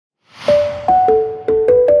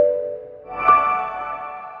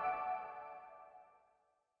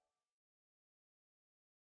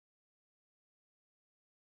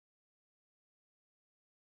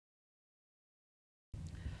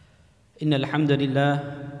إن الحمد لله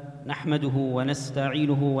نحمده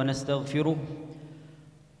ونستعينه ونستغفره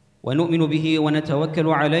ونؤمن به ونتوكل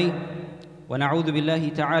عليه ونعوذ بالله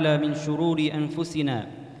تعالى من شرور أنفسنا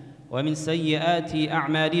ومن سيئات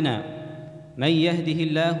أعمالنا من يهده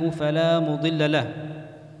الله فلا مضل له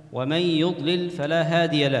ومن يضلل فلا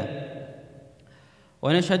هادي له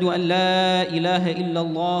ونشهد أن لا إله إلا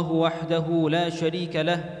الله وحده لا شريك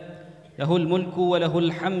له له الملك وله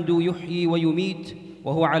الحمد يحيي ويميت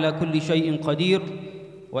وهو على كل شيء قدير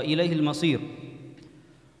وإليه المصير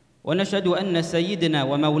ونشهد أن سيدنا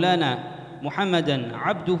ومولانا محمدًا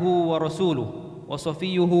عبده ورسوله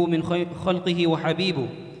وصفيه من خلقه وحبيبه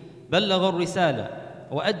بلغ الرسالة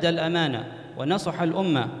وأدى الأمانة ونصح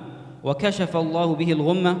الأمة وكشف الله به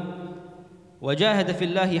الغمة وجاهد في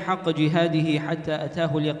الله حق جهاده حتى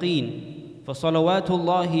أتاه اليقين فصلوات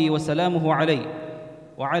الله وسلامه عليه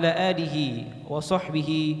وعلى آله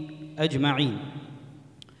وصحبه أجمعين.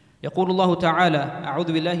 يقول الله تعالى: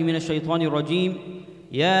 أعوذ بالله من الشيطان الرجيم: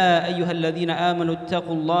 يا أيها الذين آمنوا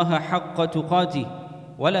اتقوا الله حق تقاته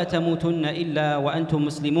ولا تموتن إلا وأنتم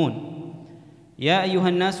مسلمون. يا أيها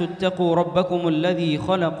الناس اتقوا ربكم الذي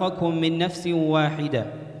خلقكم من نفس واحدة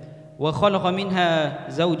وخلق منها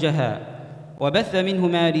زوجها وبث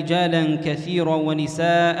منهما رجالا كثيرا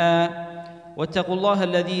ونساء واتقوا الله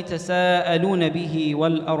الذي تساءلون به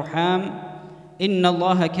والأرحام إن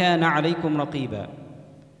الله كان عليكم رقيبا.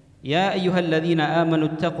 يا أيها الذين آمنوا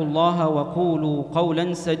اتقوا الله وقولوا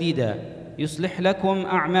قولا سديدا يصلح لكم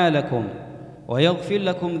أعمالكم ويغفر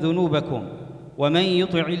لكم ذنوبكم ومن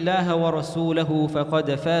يطع الله ورسوله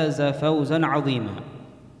فقد فاز فوزا عظيما.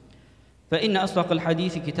 فإن أصدق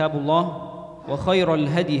الحديث كتاب الله وخير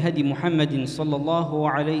الهدي هدي محمد صلى الله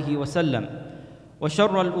عليه وسلم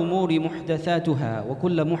وشر الأمور محدثاتها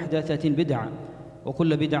وكل محدثة بدعة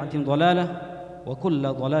وكل بدعة ضلالة وكل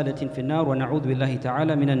ضلالة في النار ونعوذ بالله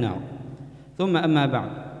تعالى من النار. ثم أما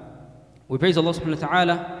بعد. We praise Allah subhanahu wa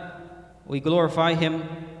ta'ala, we glorify Him,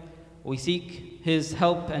 we seek His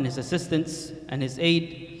help and His assistance and His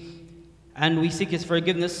aid, and we seek His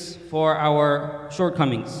forgiveness for our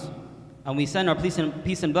shortcomings. And we send our peace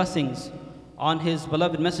and blessings on His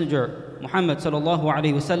beloved messenger Muhammad sallallahu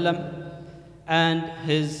alayhi wasallam and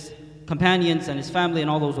His companions and His family and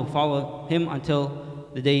all those who follow Him until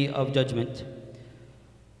the day of judgment.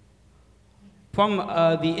 From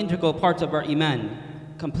the integral parts of our iman,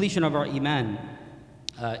 completion of our iman,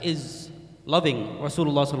 is loving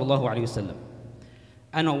Rasulullah sallallahu alayhi wasallam.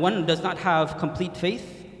 And one does not have complete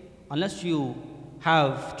faith unless you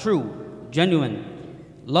have true, genuine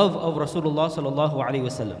love of Rasulullah sallallahu alayhi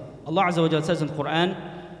wasallam. Allah Azza wa Jalla says in the Quran,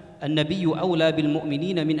 "An-Nabiyyu awla bil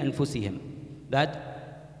mu'minina min anfusihim,"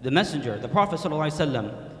 that the messenger, the Prophet sallallahu alayhi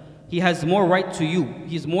wasallam, he has more right to you.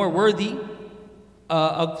 He's more worthy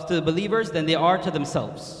of the believers than they are to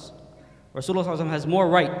themselves. Rasulullah sallallahu alayhi wasallam has more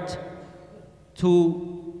right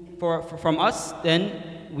from us than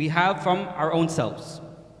we have from our own selves.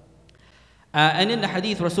 And in the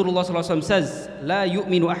hadith, Rasulullah sallallahu alayhi wasallam says, "La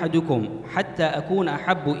yu'minu ahadukum hatta akuna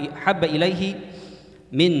habba ilayhi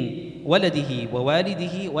min waladihi wa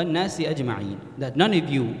walidihi wa nasi ajma'in." That none of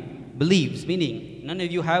you believes, meaning none of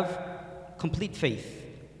you have complete faith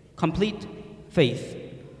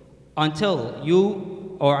until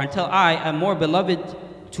I am more beloved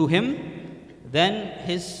to him than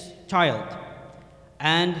his child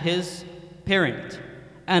and his parent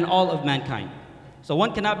and all of mankind. So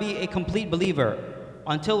one cannot be a complete believer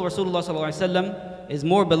until Rasulullah sallallahu alaihi wasallam is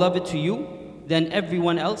more beloved to you than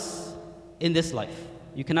everyone else in this life.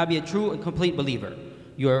 You cannot be a true and complete believer.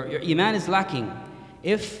 Your iman is lacking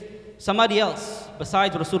if somebody else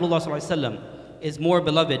besides Rasulullah sallallahu alaihi wasallam is more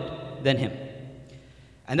beloved than him.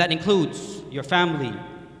 And that includes your family,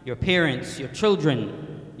 your parents, your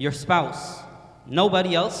children, your spouse.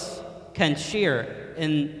 Nobody else can share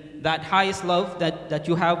in that highest love that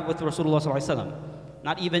you have with Rasulullah sallallahu alaihi wasallam.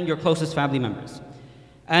 Not even your closest family members.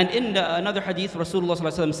 And in another hadith, Rasulullah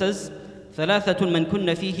sallallahu alaihi wasallam says, ثَلَاثَةٌ مَنْ كُنَّ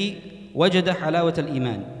فِيهِ وَجَدَ حَلَاوَةَ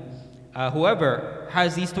الْإِيمَانِ. Whoever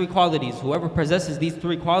has these three qualities, whoever possesses these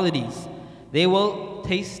three qualities, they will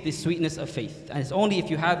taste the sweetness of faith. And it's only if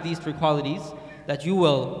you have these three qualities that you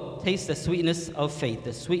will taste the sweetness of faith,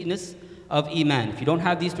 the sweetness of iman. If you don't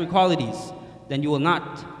have these three qualities, then you will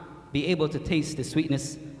not be able to taste the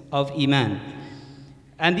sweetness of iman.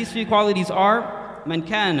 And these three qualities are من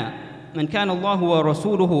كان الله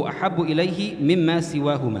ورسوله أحب إليه مما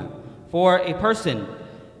سواهما. For a person,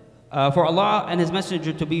 for Allah and His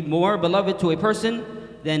Messenger to be more beloved to a person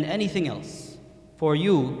than anything else. For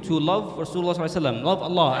you to love Rasulullah sallallahu alaihi wasallam, love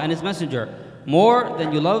Allah and His Messenger more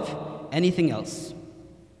than you love anything else.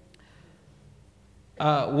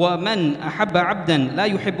 وَمَنْ أَحَبَّ عَبْدًا لَا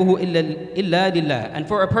يُحِبُّهُ إِلَّا لِلَّهِ. And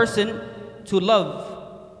for a person to love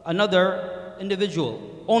another individual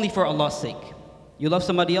only for Allah's sake. You love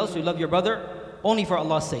somebody else, you love your brother only for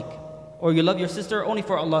Allah's sake. Or you love your sister only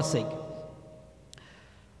for Allah's sake.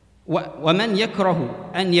 وَمَنْ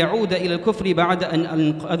يَكْرَهُ أَنْ يَعُودَ إِلَى الْكُفْرِ بَعْدَ أَنْ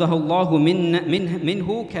أَنْقَذَهُ اللَّهُ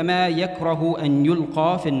مِنْهُ كَمَا يَكْرَهُ أَنْ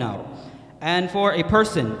يُلْقَى فِي النَّارِ. And for a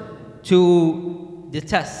person to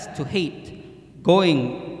detest, to hate,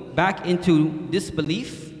 going back into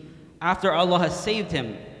disbelief after Allah has saved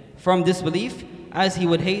him from disbelief, as he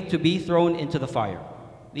would hate to be thrown into the fire.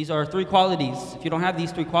 These are three qualities. If you don't have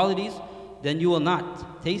these three qualities, then you will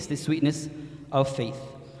not taste the sweetness of faith.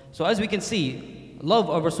 So as we can see, love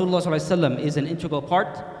of Rasulullah ﷺ is an integral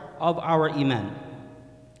part of our iman.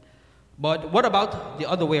 But what about the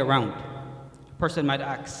other way around? A person might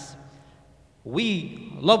ask,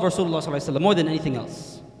 we love Rasulullah ﷺ more than anything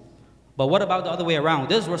else. But what about the other way around?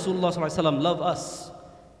 Does Rasulullah ﷺ love us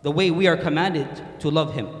the way we are commanded to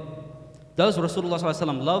love him? Does Rasulullah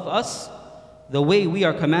ﷺ love us the way we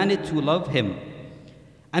are commanded to love him?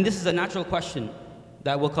 And this is a natural question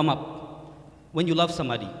that will come up when you love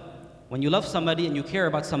somebody. When you love somebody and you care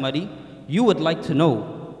about somebody, you would like to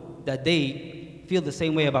know that they feel the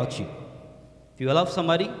same way about you. If you love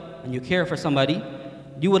somebody and you care for somebody,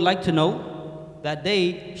 you would like to know that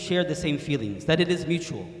they share the same feelings, that it is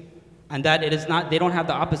mutual, and that it is not, they don't have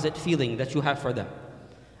the opposite feeling that you have for them.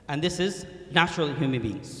 And this is natural in human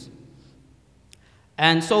beings.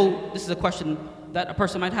 And so this is a question that a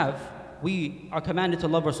person might have. We are commanded to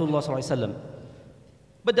love Rasulullah ﷺ.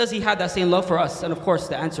 But does he have that same love for us? And of course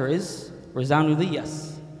the answer is resoundingly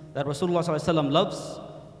yes. That Rasulullah ﷺ loves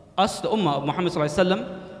us, the ummah of Muhammad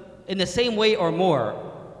ﷺ, in the same way or more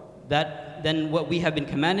than what we have been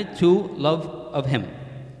commanded to love of him.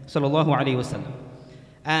 Sallallahu Alaihi Wasallam.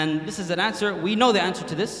 And this is an answer, we know the answer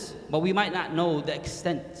to this, but we might not know the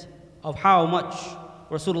extent of how much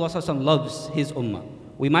Rasulullah ﷺ loves his ummah.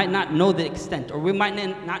 We might not know the extent, or we might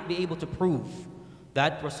not be able to prove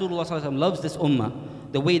that Rasulullah ﷺ loves this ummah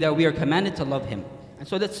the way that we are commanded to love him. And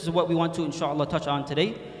so this is what we want to, inshallah, touch on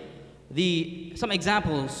today. Some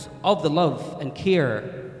examples of the love and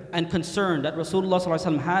care and concern that Rasulullah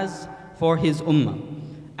ﷺ has for his ummah.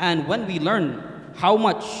 And when we learn how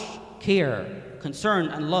much care, concern,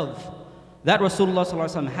 and love that Rasulullah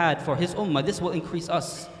ﷺ had for his ummah, this will increase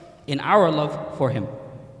us in our love for him.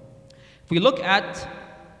 If we look at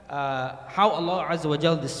how Allah Azza wa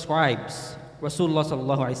Jal describes Rasulullah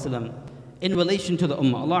sallallahu alaihi wasallam in relation to the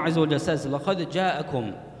ummah, Allah Azza wa Jal says, لَقَدْ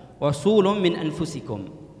جَاءَكُمْ رَسُولٌ مِّنْ أَنفُسِكُمْ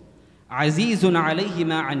عَزِيزٌ عَلَيْهِ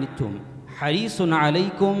مَا عَنِتُّمْ حَرِيصٌ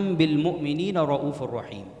عَلَيْكُمْ بِالْمُؤْمِنِينَ رَؤُوفٌ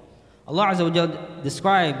رَحِيمٌ. Allah Azza wa Jal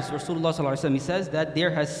describes Rasulullah sallallahu alaihi wasallam. He says that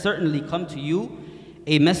there has certainly come to you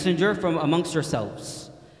a messenger from amongst yourselves,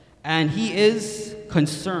 and he is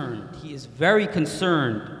concerned. He is very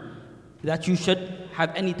concerned that you should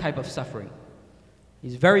have any type of suffering.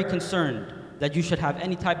 He's very concerned that you should have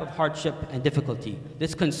any type of hardship and difficulty.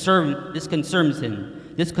 This concerns him.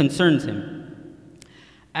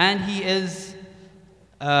 And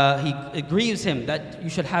it grieves him that you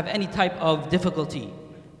should have any type of difficulty.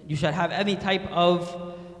 You should have any type of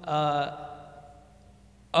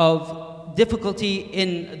difficulty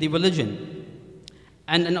in the religion.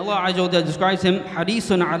 And Allah Azza wa Jalla describes him,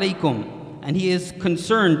 Harisun alaykum, and he is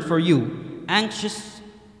concerned for you, anxious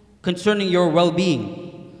concerning your well-being.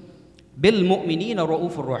 Bil mu'minina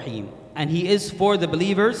ra'ufur rahim, and he is for the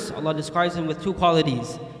believers. Allah describes him with two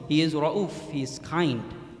qualities. He is ra'uf, he is kind,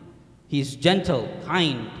 he is gentle,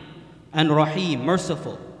 kind, and rahim,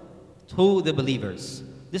 merciful to the believers.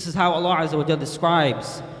 This is how Allah Azza wa Jalla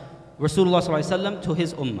describes Rasulullah sallallahu alaihi wasallam to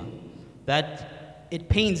his ummah, that it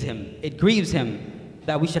pains him, it grieves him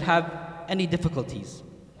that we should have any difficulties.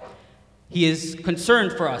 He is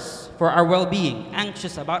concerned for us, for our well-being,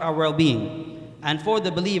 anxious about our well-being. And for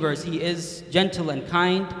the believers, he is gentle and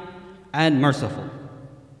kind and merciful.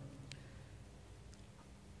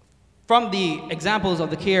 From the examples of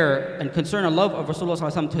the care and concern and love of Rasulullah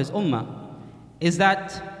sallallahu alaihi wasallam to his ummah is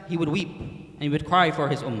that he would weep and he would cry for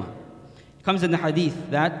his ummah. It comes in the hadith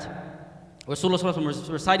that Rasulullah sallallahu alaihi wasallam was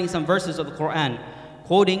reciting some verses of the Quran,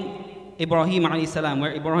 quoting Ibrahim alayhi salam,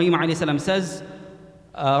 where Ibrahim alayhi salam says,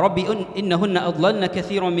 ربي إنهن أضللن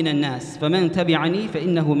كثيرا من الناس فمن تبعني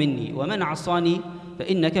فإنه مني ومن عصاني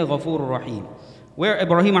فإنك غفور رحيم. Where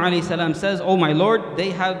Ibrahim alayhi salam says, "Oh my Lord,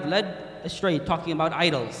 they have led astray," talking about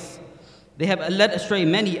idols. They have led astray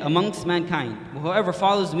many amongst mankind. Whoever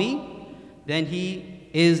follows me, then he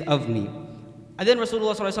is of me. And then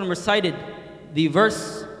Rasulullah sallallahu alaihi wasallam recited the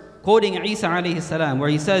verse quoting Isa alayhi salam, where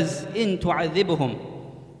he says, "In tu'adhibhum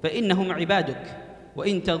فإنهم عبادك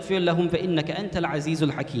وَإِن تَغْفِرْ لَهُمْ فَإِنَّكَ أَنْتَ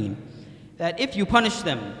الْعَزِيزُ الْحَكِيمُ. That if you punish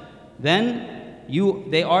them, then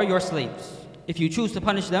they are your slaves. If you choose to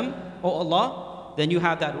punish them, O Allah, then you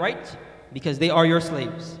have that right because they are your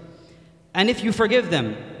slaves. And if you forgive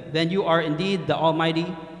them, then you are indeed the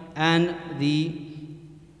Almighty and the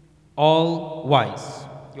All-Wise.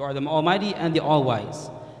 You are the Almighty and the All-Wise.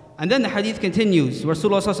 And then the hadith continues.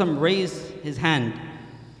 Rasulullah ﷺ raised his hand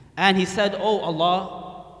and he said, "Oh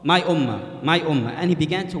Allah, my ummah, my ummah." And he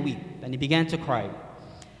began to weep and he began to cry.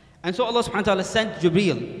 And so Allah subhanahu wa ta'ala sent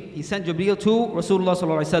Jibreel. He sent Jibreel to Rasulullah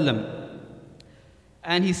ﷺ.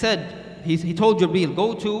 And he said, he told Jibreel,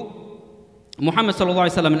 "Go to Muhammad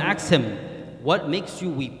ﷺ and ask him, what makes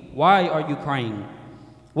you weep? Why are you crying?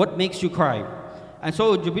 What makes you cry?" And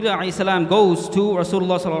so Jibreel ﷺ goes to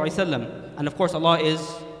Rasulullah ﷺ. And of course Allah is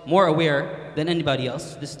more aware than anybody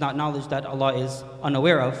else. This is not knowledge that Allah is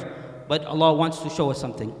unaware of, but Allah wants to show us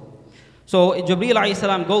something. So Jibreel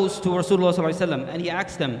ﷺ goes to Rasulullah ﷺ and he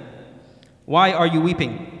asks them, "Why are you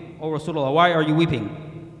weeping? O Rasulullah, why are you weeping?"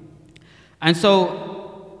 And so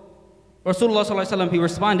Rasulullah ﷺ, he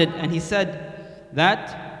responded and he said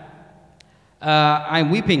that I'm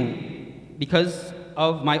weeping because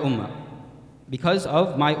of my ummah. Because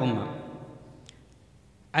of my ummah.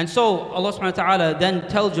 And so Allah subhanahu wa ta'ala then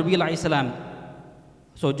tells Jibreel alayhi salam.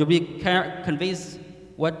 So Jibreel conveys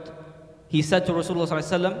what he said to Rasulullah sallallahu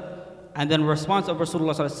alaihi wasallam, and then response of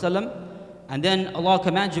Rasulullah sallallahu alaihi wasallam. And then Allah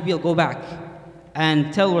commands Jibreel, "Go back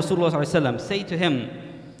and tell Rasulullah sallallahu alaihi wasallam, say to him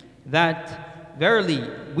that verily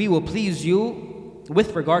we will please you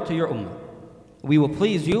with regard to your ummah. We will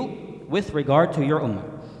please you with regard to your ummah.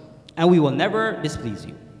 And we will never displease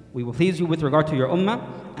you. We will please you with regard to your ummah,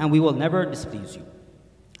 and we will never displease you."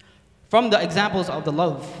 From the examples of the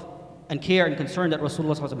love and care and concern that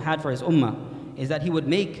Rasulullah sallallahu alaihi wasallam had for his ummah is that he would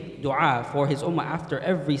make dua for his ummah after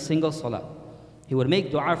every single salah. He would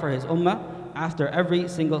make dua for his ummah after every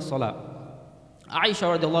single salah.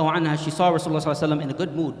 Aisha radiallahu anha, she saw Rasulullah sallallahu alaihi wasallam in a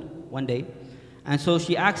good mood one day, and so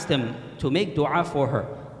she asked him to make dua for her.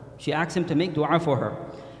 She asked him to make dua for her.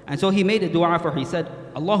 And so he made a dua for her. He said,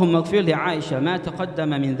 "Allahumma ghfir li Aisha ma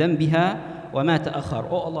taqaddama min dhanbiha wa ma ta'akhkhar."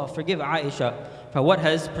 Oh Allah, forgive Aisha for what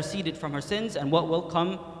has preceded from her sins and what will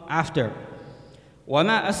come after.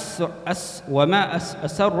 وَمَا أَسَرَّتْ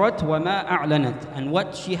وَمَا أَعْلَنَتْ, and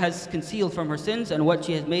what she has concealed from her sins and what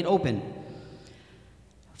she has made open.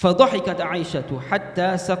 فَضَحِكَتْ عَيْشَةُ حَتَّى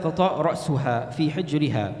سَقَطَ رَأْسُهَا فِي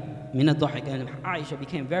حِجْرِهَا مِنَ الضَّحِكِ. And Aisha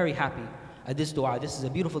became very happy at this dua. This is a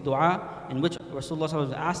beautiful dua in which Rasulullah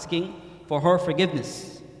was asking for her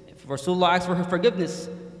forgiveness. If Rasulullah asks for her forgiveness,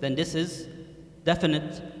 then this is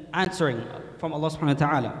definite answering from Allah subhanahu wa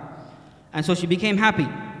ta'ala. And so she became happy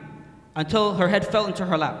until her head fell into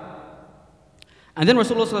her lap. And then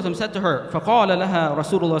Rasulullah said to her, فَقَالَ لَهَا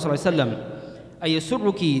رَسُولُ اللَّهِ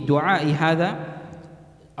أَيَسُرُّكِ دُعَائِ هَذَا.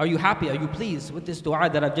 Are you happy? Are you pleased with this dua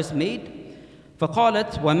that I've just made?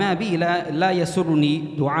 فَقَالَتْ وَمَا بِي لَا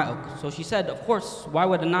يَسُرُّنِي دُعَاءُكَ. So she said, of course, why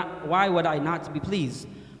would I not be pleased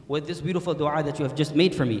with this beautiful dua that you have just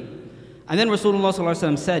made for me? And then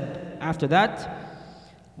Rasulullah said after that,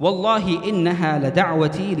 وَاللَّهِ إِنَّهَا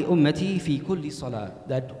لَدَعْوَتِي لِأُمَّتِي فِي كُلِّ صَلَاةٍ.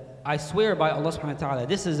 That I swear by Allah subhanahu wa ta'ala,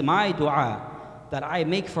 this is my dua that I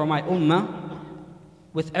make for my ummah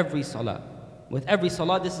with every salah. With every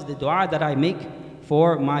salah, this is the dua that I make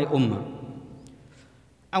for my ummah.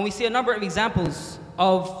 And we see a number of examples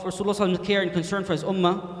of Rasulullah's care and concern for his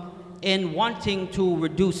ummah in wanting to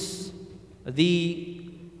reduce the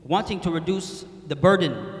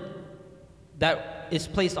burden that is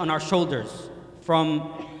placed on our shoulders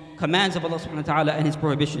from commands of Allah subhanahu wa ta'ala and his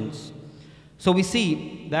prohibitions. So we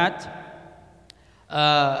see that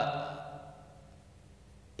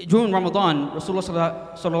during Ramadan, Rasulullah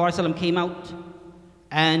sallallahu alaihi wasallam came out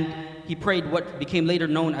and he prayed what became later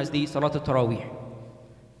known as the Salat al-Tarawih.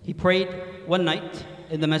 He prayed one night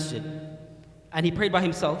in the Masjid, and he prayed by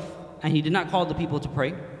himself, and he did not call the people to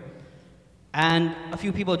pray. And a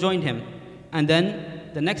few people joined him. And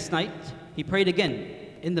then the next night, he prayed again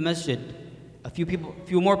in the Masjid. A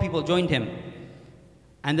few more people joined him.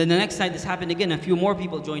 And then the next night, this happened again. A few more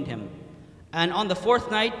people joined him. And on the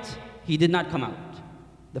fourth night, he did not come out.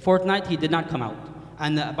 The fourth night, he did not come out.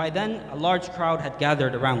 And by then, a large crowd had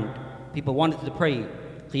gathered around. People wanted to pray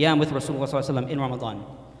Qiyam with Rasulullah ﷺ in Ramadan.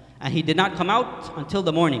 And he did not come out until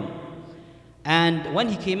the morning. And when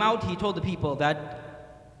he came out, he told the people that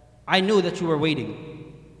I knew that you were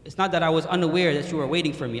waiting. It's not that I was unaware that you were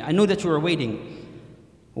waiting for me. I knew that you were waiting.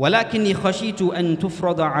 وَلَكِنِّي خَشِيتُ أَن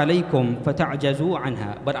تُفْرَضَ عَلَيْكُمْ فَتَعْجَزُوا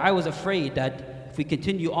عَنْهَا. But I was afraid that if we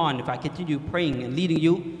continue on, if I continue praying and leading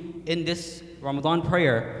you in this Ramadan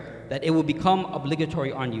prayer, that it will become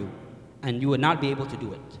obligatory on you. and you would not be able to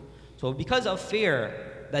do it. So because of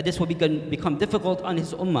fear that this will become difficult on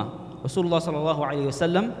his ummah, Rasulullah sallallahu alayhi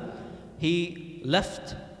wasallam, he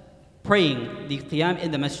left praying the qiyam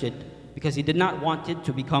in the masjid because he did not want it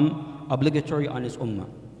to become obligatory on his ummah.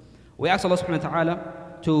 We ask Allah subhanahu wa ta'ala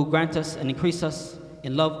to grant us and increase us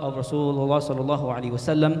in love of Rasulullah sallallahu alaihi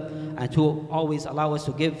wasallam, and to always allow us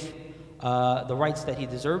to give the rights that he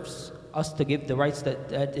deserves, us to give the rights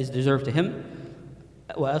that is deserved to him.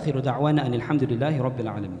 Wa akhiru da'wana an alhamdulillahi rabbil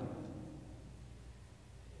alamin.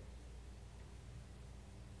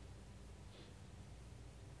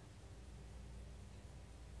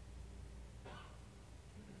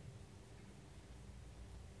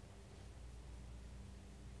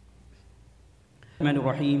 الرحمن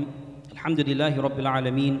الرحيم الحمد لله رب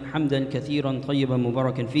العالمين حمدا كثيرا طيبا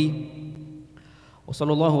مباركا فيه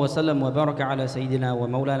وصلى الله وسلم وبارك على سيدنا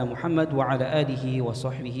ومولانا محمد وعلى آله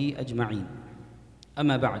وصحبه أجمعين.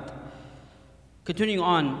 أما بعد. Continuing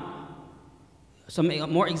on, some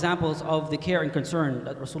more examples of the care and concern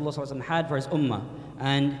that Rasulullah ﷺ had for his ummah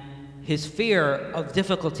and his fear of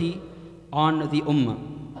difficulty on the ummah.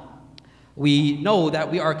 We know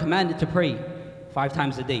that we are commanded to pray 5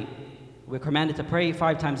 times a day. We're commanded to pray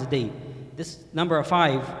 5 times a day. This number of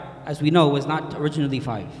 5, as we know, was not originally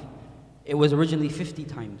 5. It was originally 50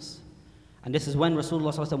 times. And this is when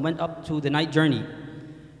Rasulullah ﷺ went up to the night journey.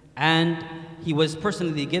 And he was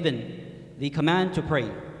personally given the command to pray.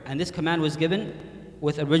 And this command was given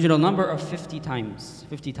with original number of 50 times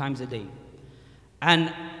a day.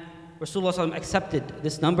 And Rasulullah ﷺ accepted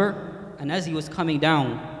this number. And as he was coming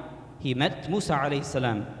down, he met Musa alayhi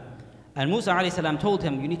salam. And Musa alayhi salam told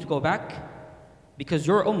him, you need to go back because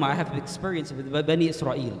your ummah, I have experience with Bani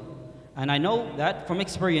Israel. And I know that from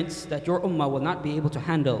experience that your ummah will not be able to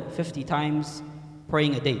handle 50 times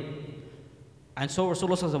praying a day. And so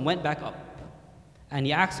Rasulullah went back up and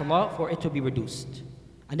he asked Allah for it to be reduced.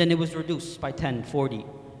 And then it was reduced by 10, 40.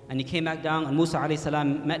 And he came back down and Musa alayhi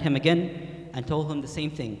salam met him again and told him the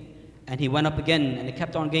same thing. And he went up again and it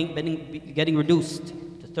kept on getting reduced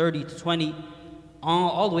to 30, to 20.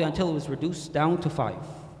 All the way until it was reduced down to 5.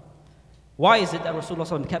 Why is it that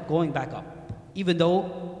Rasulullah kept going back up? Even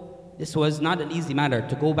though this was not an easy matter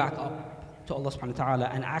to go back up to Allah subhanahu wa ta'ala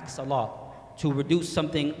and ask Allah to reduce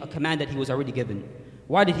something, a command that he was already given.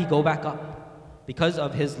 Why did he go back up? Because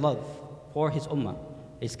of his love for his ummah,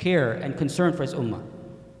 his care and concern for his ummah.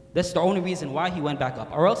 That's the only reason why he went back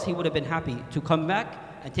up. Or else he would have been happy to come back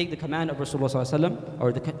and take the command of Rasulullah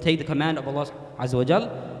or take the command of Allah Azza wa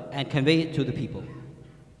Jal and convey it to the people.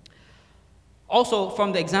 Also,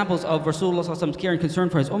 from the examples of Rasulullah's care and concern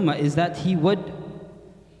for his ummah is that he would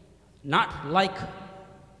not like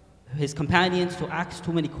his companions to ask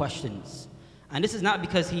too many questions. And this is not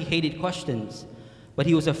because he hated questions, but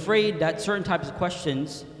he was afraid that certain types of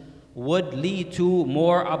questions would lead to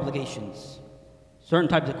more obligations. Certain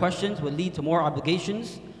types of questions would lead to more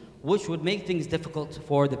obligations, which would make things difficult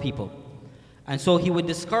for the people. And so he would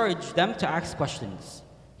discourage them to ask questions.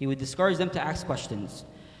 He would discourage them to ask questions.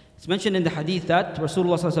 It's mentioned in the hadith that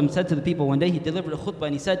Rasulullah said to the people one day, he delivered a khutbah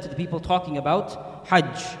and he said to the people talking about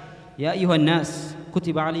Hajj, Ya ayyuhan nas,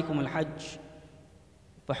 kutiba alaykum al-hajj,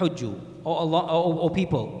 fahujju. O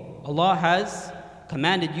people, Allah has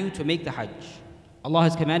commanded you to make the Hajj. Allah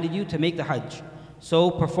has commanded you to make the Hajj. So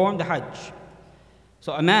perform the Hajj.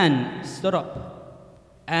 So a man stood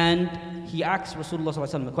up and he asked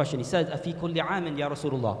Rasulullah a question. He said, Afi kulli aamin ya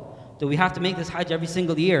Rasulullah. Do we have to make this Hajj every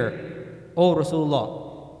single year, O Rasulullah?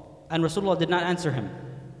 And Rasulullah did not answer him.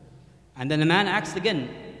 And then the man asked again,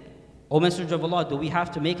 O Messenger of Allah, do we have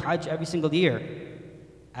to make Hajj every single year?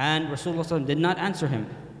 And Rasulullah did not answer him.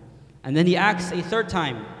 And then he asked a third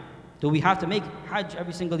time, do we have to make Hajj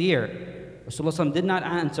every single year? Rasulullah did not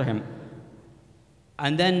answer him.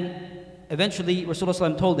 And then eventually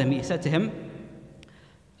Rasulullah told him, he said to him,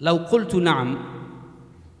 لَوْ قُلْتُ نَعَمْ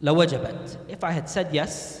لَوَجَبَتْ. If I had said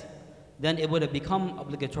yes, then it would have become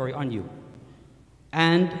obligatory on you.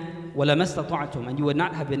 And وَلَمَا اسْتَطَعْتُمْ, and you would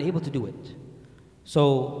not have been able to do it.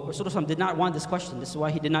 So Rasulullah did not want this question. This is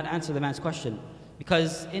why he did not answer the man's question.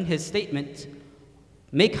 Because in his statement,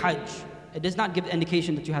 make Hajj, it does not give the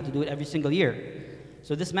indication that you have to do it every single year.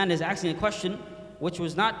 So this man is asking a question which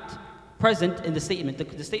was not present in the statement.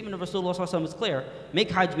 The statement of Rasulullah was clear.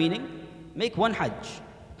 Make Hajj meaning, make one Hajj.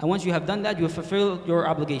 And once you have done that, you have fulfilled your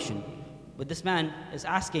obligation. But this man is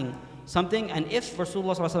asking something, and if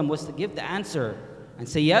Rasulullah was to give the answer and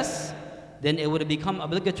say yes, then it would have become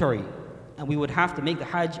obligatory. And we would have to make the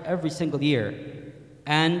Hajj every single year.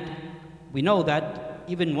 And we know that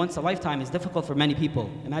even once a lifetime is difficult for many people.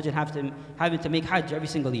 Imagine having to make Hajj every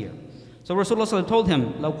single year. So Rasulullah told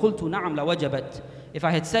him, لَوْ قُلْتُ نَعَمْ لَوَجَبَتْ. If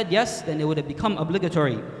I had said yes, then it would have become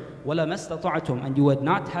obligatory. وَلَا مَسْتَطَعْتُمْ, and you would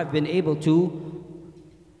not have been able to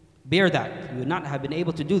bear that. You would not have been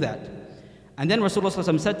able to do that. And then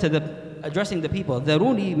Rasulullah said to addressing the people,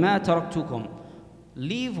 ذَرُونِي مَا تَرَكْتُكُمْ,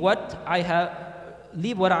 leave what I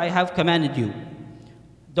have commanded you.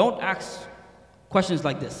 Don't ask questions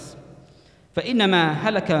like this. فَإِنَّمَا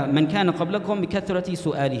هَلَكَ مَنْ كَانَ قَبْلَكُمْ بِكَثْرَةِ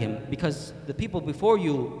سُؤَالِهِمْ, because the people before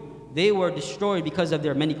you, they were destroyed because of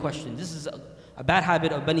their many questions. This is a bad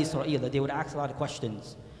habit of Bani Israel, that they would ask a lot of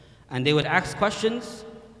questions. And they would ask questions,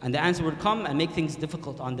 and the answer would come and make things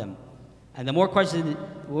difficult on them. And the more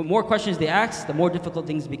questions they asked, the more difficult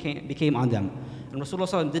things became on them. And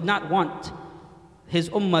Rasulullah did not want his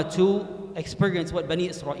ummah to experience what Bani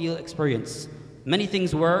Israel experienced. Many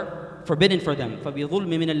things were forbidden for them. فَبِظُلْمٍ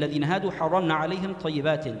مِّنَ الَّذِينَ هَادُوا حَرَّمْنَا عَلَيْهِمْ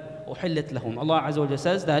طَيِّبَاتٍ أُحِلَّتْ لَهُمْ. Allah Azza wa Jalla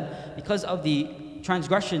says that because of the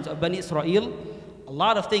transgressions of Bani Israel, a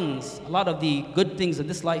lot of the good things of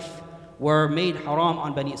this life were made haram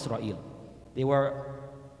on Bani Israel. They were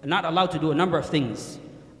not allowed to do a number of things.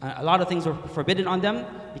 A lot of things were forbidden on them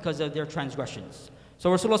because of their transgressions. So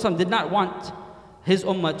Rasulullah did not want his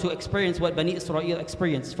ummah to experience what Bani Israel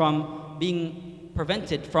experienced, from being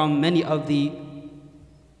prevented from many of the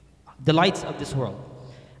delights of this world.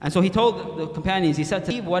 And so he told the companions, he said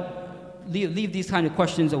to leave these kind of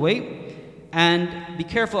questions away, and be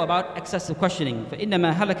careful about excessive questioning.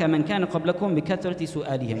 فَإِنَّمَا هَلَكَ مَنْ كَانَ قَبْلَكُمْ بِكَثْرَةِ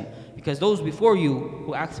سُؤَالِهِمْ, because those before you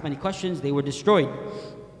who asked many questions, they were destroyed.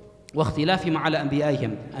 وَاخْتِلَافِهِمْ عَلَى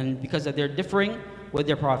أَنْبِيَائِهِمْ, and because of their differing with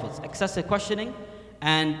their prophets. Excessive questioning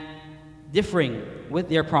and differing with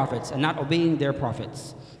their prophets and not obeying their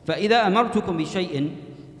prophets. فَإِذَا أَمَرْتُكُمْ بِشَيْءٍ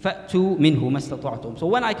فَأْتُوا مِنْهُ مَا اسْتَطَعْتُمْ. So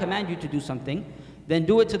when I command you to do something, then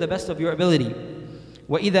do it to the best of your ability.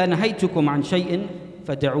 وَإِذَا نَهَيْتُكُمْ عَنْ شَيْءٍ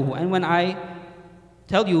فَدَعُوهُ. And when I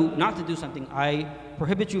tell you not to do something, I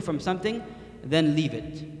prohibit you from something, then leave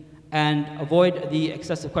it. And avoid the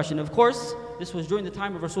excessive question. Of course, this was during the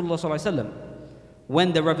time of Rasulullah ﷺ,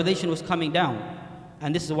 when the revelation was coming down.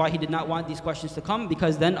 And this is why he did not want these questions to come,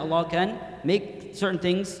 because then Allah can make certain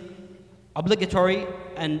things obligatory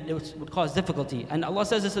and it would cause difficulty. And Allah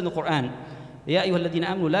says this in the Quran, يَا أَيُّهَا الَّذِينَ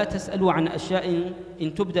آمَنُوا لَا تَسْأَلُوا عَنْ أَشْيَاءٍ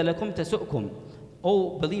إِن تُبْدَ لَكُمْ تَسُؤْكُمْ.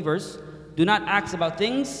 O believers, do not ask about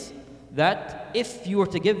things that if you were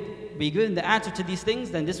to be given the answer to these things,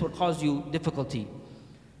 then this would cause you difficulty.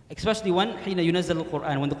 Especially when حين ينزل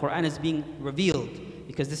القرآن, when the Quran is being revealed,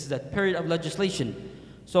 because this is a period of legislation.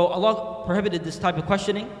 So Allah prohibited this type of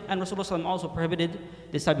questioning, and Rasulullah also prohibited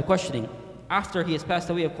this type of questioning. After he has passed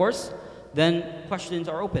away, of course, then questions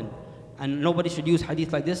are open. And nobody should use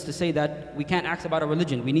hadith like this to say that we can't ask about our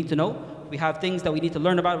religion. We need to know. We have things that we need to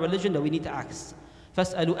learn about religion that we need to ask.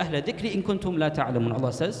 فَاسْأَلُوا أَهْلَ ذِكْرِ إِن كُنْتُمْ لَا تَعْلَمُونَ.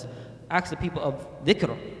 Allah says, ask the people of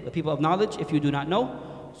dhikr, the people of knowledge, if you do not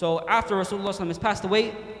know. So after Rasulullah has passed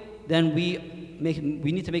away, then we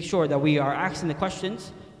need to make sure that we are asking the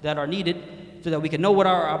questions that are needed so that we can know what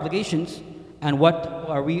are our obligations and what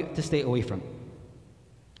are we to stay away from.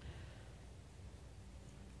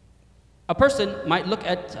 A person might look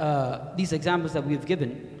at these examples that we've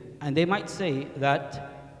given, and they might say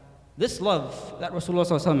that this love that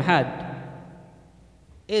Rasulullah had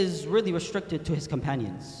is really restricted to his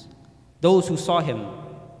companions, those who saw him,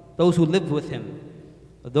 those who lived with him,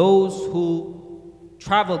 those who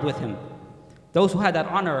traveled with him, those who had that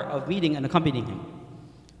honor of meeting and accompanying him.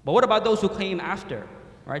 But what about those who came after,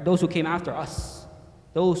 right? Those who came after us,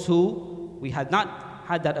 those who we had not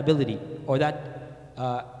had that ability or that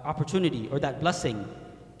opportunity or that blessing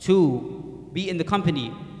to be in the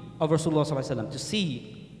company of Rasulullah ﷺ, to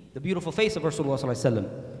see the beautiful face of Rasulullah ﷺ.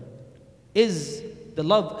 Is the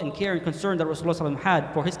love and care and concern that Rasulullah ﷺ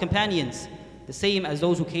had for his companions the same as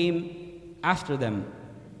those who came after them,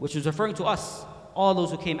 which is referring to us, all those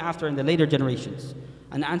who came after in the later generations?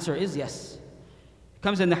 And the answer is yes. It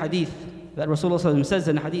comes in the hadith that Rasulullah ﷺ says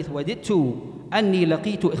in the hadith, وَدِدْتُ أَنِّي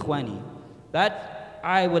لَقِيتُ إِخْوَانِي, that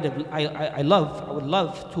I would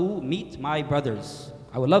love to meet my brothers.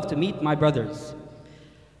 I would love to meet my brothers.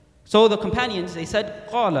 So the companions, they said,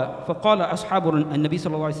 فَقَالَ أَصْحَابُ النَّبِي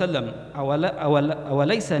صلى الله عليه وسلم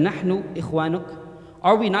أَوَلَيْسَ نَحْنُ إِخْوَانُكَ.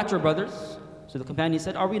 Are we not your brothers? So the companions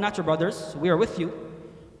said, are we not your brothers? We are with you.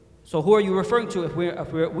 So who are you referring to if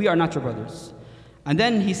we are not your brothers? And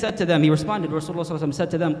then he said to them, he responded, Rasulullah said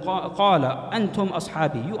to them, قَالَ أَنْتُمْ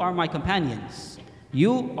أَصْحَابِي. You are my companions.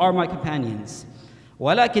 You are my companions.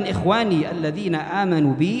 وَلَكِنْ إِخْوَانِي الَّذِينَ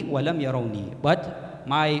آمَنُوا بِي وَلَمْ يَرَوْنِي. But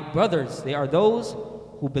my brothers, they are those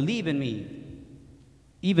who believe in me,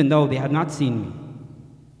 even though they have not seen me.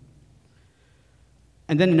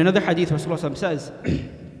 And then in another hadith, Rasulullah says,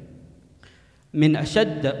 من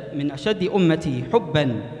أشد أمتي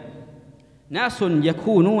حبا ناس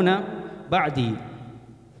يكونون بعدي,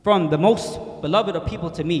 from the most beloved of people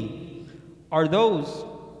to me are those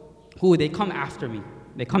who they come after me.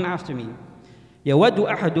 They come after me. يود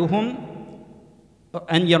أحدهم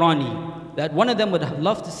أن يراني, that one of them would have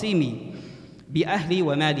loved to see me. بأهلي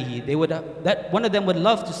وماله, that one of them would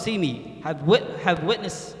love to see me, have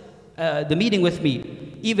witnessed the meeting with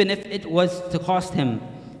me, even if it was to cost him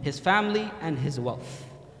his family and his wealth.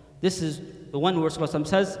 This is the one where Rasulullah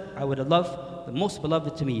says, I would have loved the most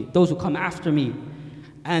beloved to me, those who come after me,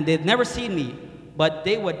 and they've never seen me, but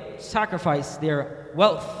they would sacrifice their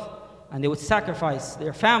wealth and they would sacrifice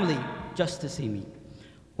their family just to see me.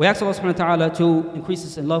 We ask Allah subhanahu wa ta'ala to increase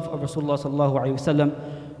us in love of Rasulullah sallallahu alayhi wa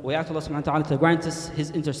sallam. We ask Allah subhanahu wa ta'ala to grant us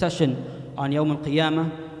his intercession on Yawm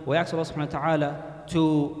al-Qiyamah. We ask Allah subhanahu wa ta'ala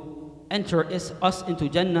to enter us into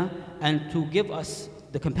Jannah and to give us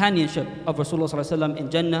the companionship of Rasulullah sallallahu alayhi wa sallam in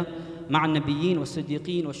Jannah مع النبيين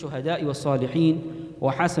والصديقين والشهداء والصالحين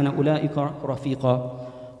وحسن أولئك رفيقا.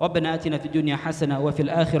 ربنا آتنا في الدنيا حسنة وفي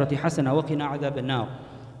الآخرة حسنة وقنا عذاب النار.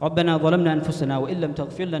 ربنا ظلمنا أنفسنا وإن لم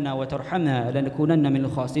تغفر لنا وترحمنا لنكونن من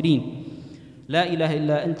الخاسرين. لا إله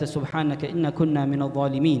إلا أنت سبحانك إنا كنا من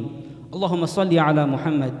الظالمين. اللهم صل على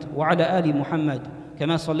محمد وعلى آل محمد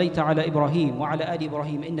كما صليت على إبراهيم وعلى آل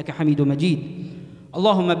إبراهيم إنك حميد مجيد.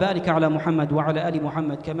 اللهم بارك على محمد وعلى آل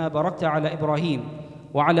محمد كما باركت على إبراهيم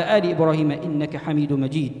وعلى آل إبراهيم إنك حميد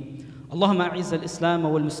مجيد. اللهم أعز الإسلام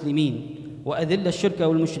والمسلمين وأذل الشرك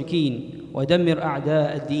والمشركين ودمر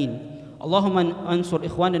أعداء الدين. اللهم انصر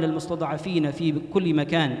إخواننا المستضعفين في كل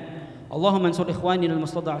مكان. اللهم انصر إخواننا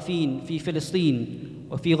المستضعفين في فلسطين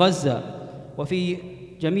وفي غزة وفي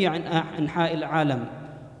جميع أنحاء العالم.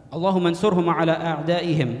 اللهم انصرهم على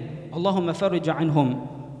أعدائهم. اللهم فرج عنهم.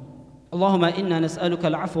 اللهم إنا نسألك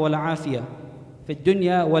العفو والعافية في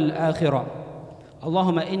الدنيا والآخرة.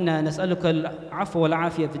 اللهم إنا نسألك العفو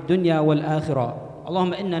والعافية في الدنيا والآخرة.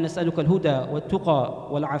 اللهم إنا نسألك الهدى والتقى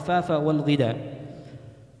والعفاف والغنى.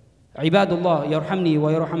 عباد الله يرحمني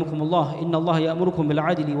ويرحمكم الله، إن الله يأمركم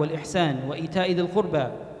بالعدل والإحسان وإيتاء ذي القربى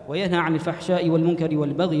وينهى عن الفحشاء والمنكر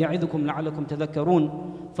والبغي يعظكم لعلكم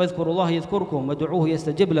تذكرون. فاذكروا الله يذكركم وادعوه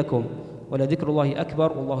يستجب لكم ولذكر الله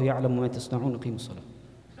أكبر والله يعلم ما تصنعون. قيموا الصلاة.